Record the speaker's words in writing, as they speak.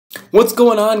What's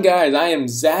going on, guys? I am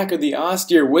Zach of the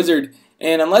AustereWizard,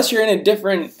 and unless you're in a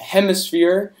different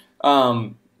hemisphere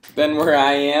than where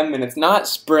I am, and it's not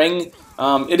spring,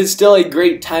 it is still a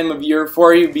great time of year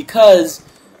for you because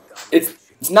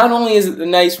it's not only is it the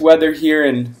nice weather here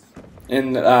in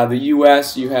the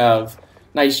U.S. You have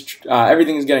nice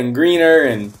everything's getting greener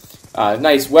and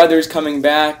nice weather's coming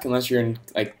back, unless you're in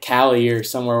like Cali or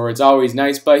somewhere where it's always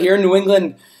nice. But here in New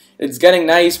England, it's getting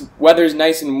nice. Weather's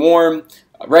nice and warm.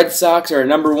 Red Sox are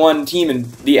 #1 team in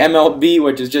the MLB,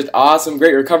 which is just awesome.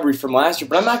 Great recovery from last year.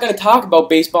 But I'm not going to talk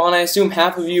about baseball, and I assume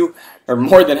half of you, or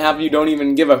more than half of you, don't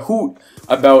even give a hoot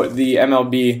about the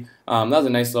MLB. That was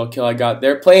a nice little kill I got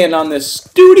there. Playing on this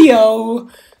studio.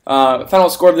 Final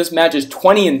score of this match is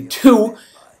 20-2.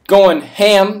 Going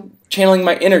ham, channeling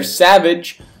my inner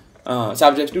Savage.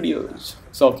 Savage Life Studios.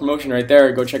 Self-promotion right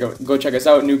there. Go check us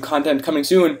out. New content coming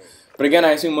soon. But again,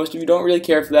 I assume most of you don't really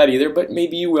care for that either, but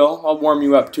maybe you will. I'll warm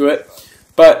you up to it.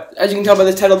 But as you can tell by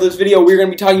the title of this video, we're going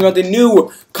to be talking about the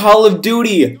new Call of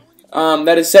Duty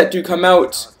that is set to come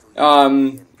out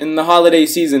in the holiday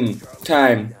season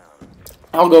time.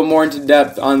 I'll go more into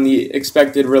depth on the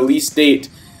expected release date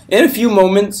in a few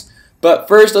moments, but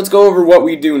first let's go over what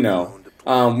we do know.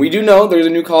 We do know there's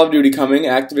a new Call of Duty coming.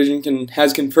 Activision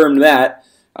has confirmed that.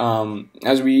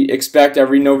 As we expect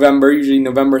every November, usually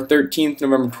November 13th,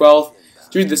 November 12th.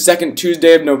 It's usually the second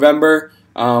Tuesday of November,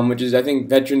 which is, I think,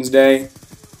 Veterans Day.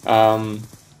 And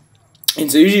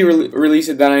so usually release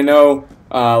it. Then I know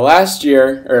last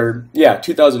year, or yeah,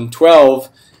 2012,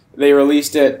 they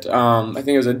released it, I think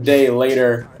it was a day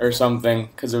later or something,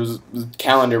 because the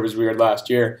calendar was weird last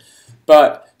year.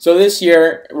 But so this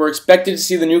year, we're expected to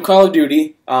see the new Call of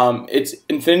Duty. It's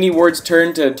Infinity Ward's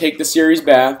turn to take the series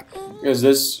back, because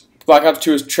this Black Ops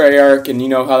 2 is Treyarch, and you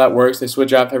know how that works. They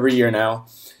switch up every year now.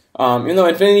 Even though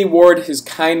Infinity Ward has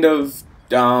kind of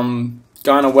gone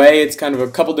away, it's kind of a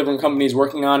couple different companies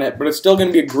working on it, but it's still going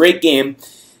to be a great game.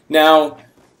 Now,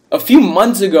 a few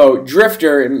months ago,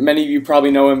 Drifter, many of you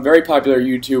probably know him, very popular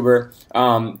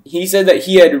YouTuber, he said that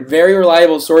he had very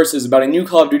reliable sources about a new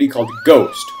Call of Duty called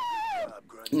Ghost.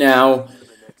 Now,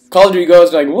 Call of Duty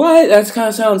Ghost, like, what? That kind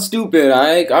of sounds stupid.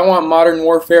 I want Modern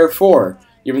Warfare 4.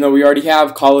 Even though we already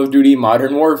have Call of Duty 4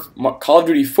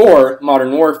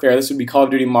 Modern Warfare, this would be Call of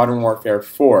Duty Modern Warfare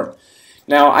 4.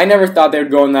 Now, I never thought they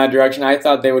would go in that direction. I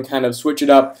thought they would kind of switch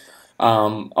it up a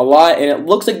lot, and it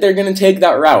looks like they're going to take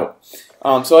that route.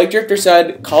 So like Drifter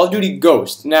said, Call of Duty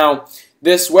Ghost. Now,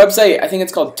 this website, I think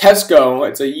it's called Tesco.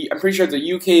 I'm pretty sure it's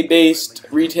a UK-based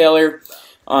retailer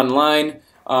online.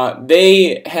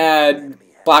 They had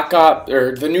Black Ops,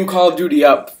 or the new Call of Duty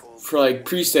up for like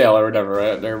pre-sale or whatever,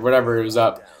 right? Or whatever it was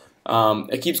up.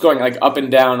 It keeps going like up and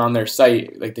down on their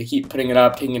site. Like they keep putting it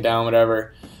up, taking it down,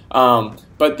 whatever.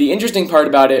 But the interesting part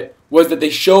about it was that they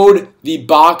showed the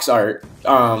box art.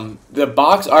 The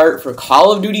box art for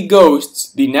Call of Duty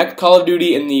Ghosts, the next Call of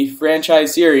Duty in the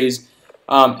franchise series,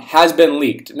 has been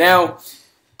leaked. Now,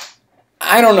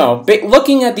 I don't know.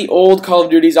 Looking at the old Call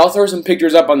of Duties, I'll throw some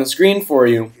pictures up on the screen for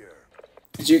you,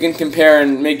 so you can compare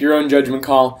and make your own judgment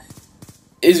call.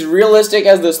 As realistic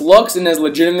as this looks and as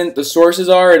legitimate the sources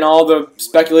are and all the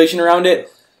speculation around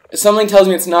it, something tells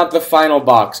me it's not the final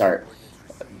box art.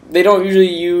 They don't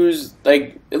usually use,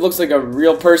 like, it looks like a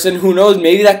real person. Who knows,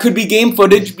 maybe that could be game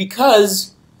footage,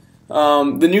 because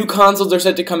the new consoles are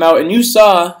set to come out, and you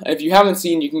saw, if you haven't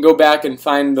seen, you can go back and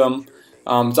find them.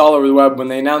 It's all over the web. When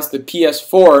they announced the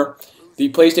PS4, the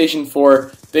PlayStation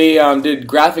 4, they did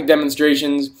graphic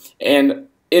demonstrations, and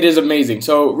it is amazing.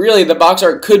 So really, the box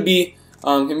art could be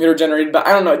computer generated, but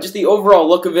I don't know, just the overall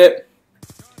look of it,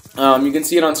 you can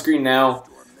see it on screen now.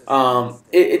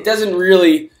 It doesn't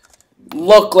really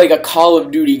look like a Call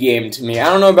of Duty game to me. I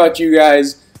don't know about you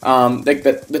guys. Like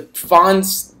the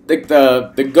fonts, like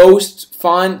the Ghost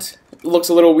font looks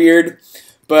a little weird,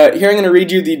 but here I'm going to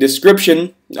read you the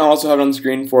description. I'll also have it on the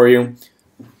screen for you,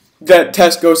 that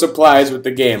Tesco supplies with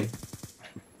the game.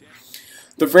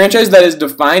 The franchise that has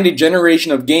defined a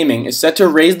generation of gaming is set to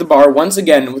raise the bar once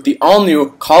again with the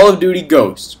all-new Call of Duty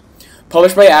Ghosts.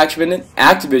 Published by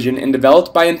Activision and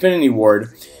developed by Infinity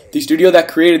Ward, the studio that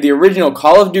created the original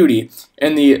Call of Duty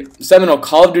and the seminal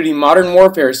Call of Duty Modern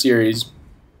Warfare series,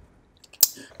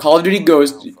 Call of Duty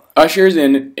Ghosts ushers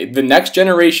in the next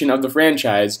generation of the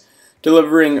franchise,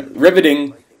 delivering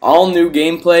riveting, all-new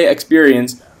gameplay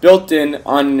experience built in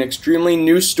on an extremely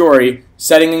new story,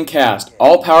 setting, and cast,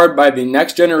 all powered by the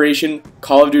next-generation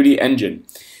Call of Duty engine.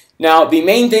 Now, the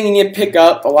main thing you need to pick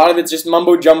up, a lot of it's just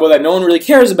mumbo-jumbo that no one really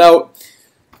cares about,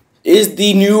 is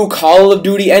the new Call of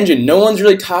Duty engine. No one's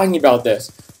really talking about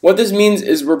this. What this means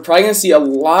is we're probably going to see a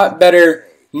lot better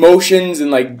motions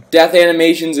and like death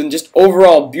animations and just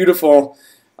overall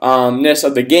beautifulness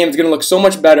of the game. It's going to look so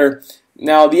much better.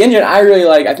 Now, the engine I really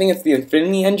like, I think it's the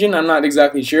Infinity engine. I'm not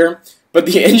exactly sure. But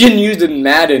the engine used in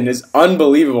Madden is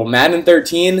unbelievable. Madden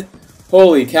 13,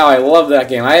 holy cow, I love that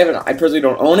game. I personally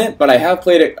don't own it, but I have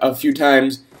played it a few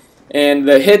times. And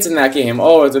the hits in that game,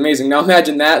 oh, it's amazing. Now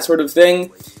imagine that sort of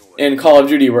thing in Call of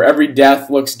Duty where every death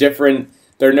looks different.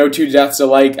 There are no two deaths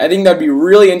alike. I think that would be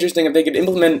really interesting if they could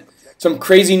implement some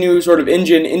crazy new sort of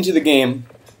engine into the game.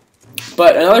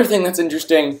 But another thing that's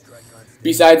interesting,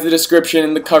 besides the description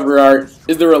and the cover art,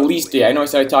 is the release date. I know I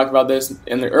said I talked about this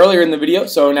earlier in the video,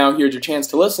 so now here's your chance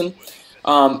to listen.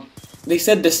 They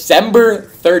said December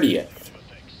 30th.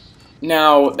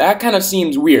 Now, that kind of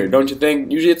seems weird, don't you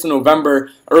think? Usually it's November,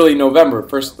 early November.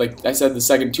 First, like I said, the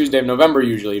second Tuesday of November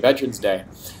usually, Veterans Day.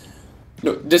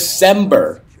 No,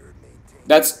 December.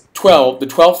 That's 12, the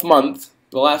 12th month,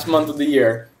 the last month of the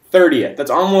year, 30th.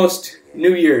 That's almost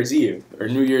New Year's Eve, or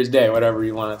New Year's Day, whatever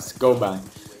you want to go by.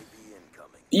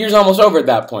 The year's almost over at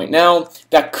that point. Now,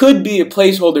 that could be a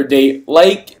placeholder date,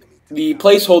 like the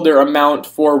placeholder amount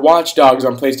for Watch Dogs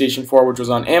on PlayStation 4, which was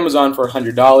on Amazon for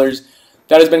 $100.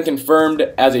 That has been confirmed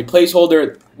as a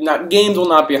placeholder. Games will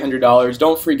not be $100.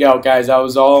 Don't freak out, guys. That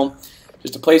was all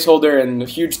just a placeholder and a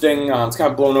huge thing. It's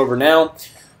kind of blown over now.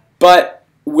 But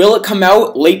will it come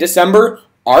out late December?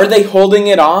 Are they holding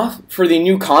it off for the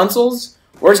new consoles?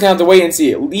 We're just going to have to wait and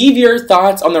see. Leave your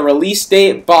thoughts on the release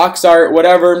date, box art,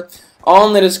 whatever, all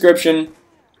in the description.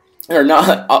 Or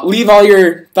not, leave all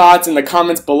your thoughts in the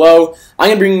comments below. I'm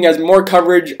going to bring you guys more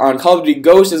coverage on Call of Duty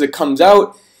Ghosts as it comes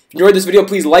out. If you enjoyed this video,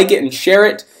 please like it and share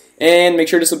it. And make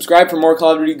sure to subscribe for more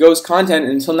Call of Duty Ghosts content.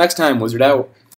 And until next time, Wizard out.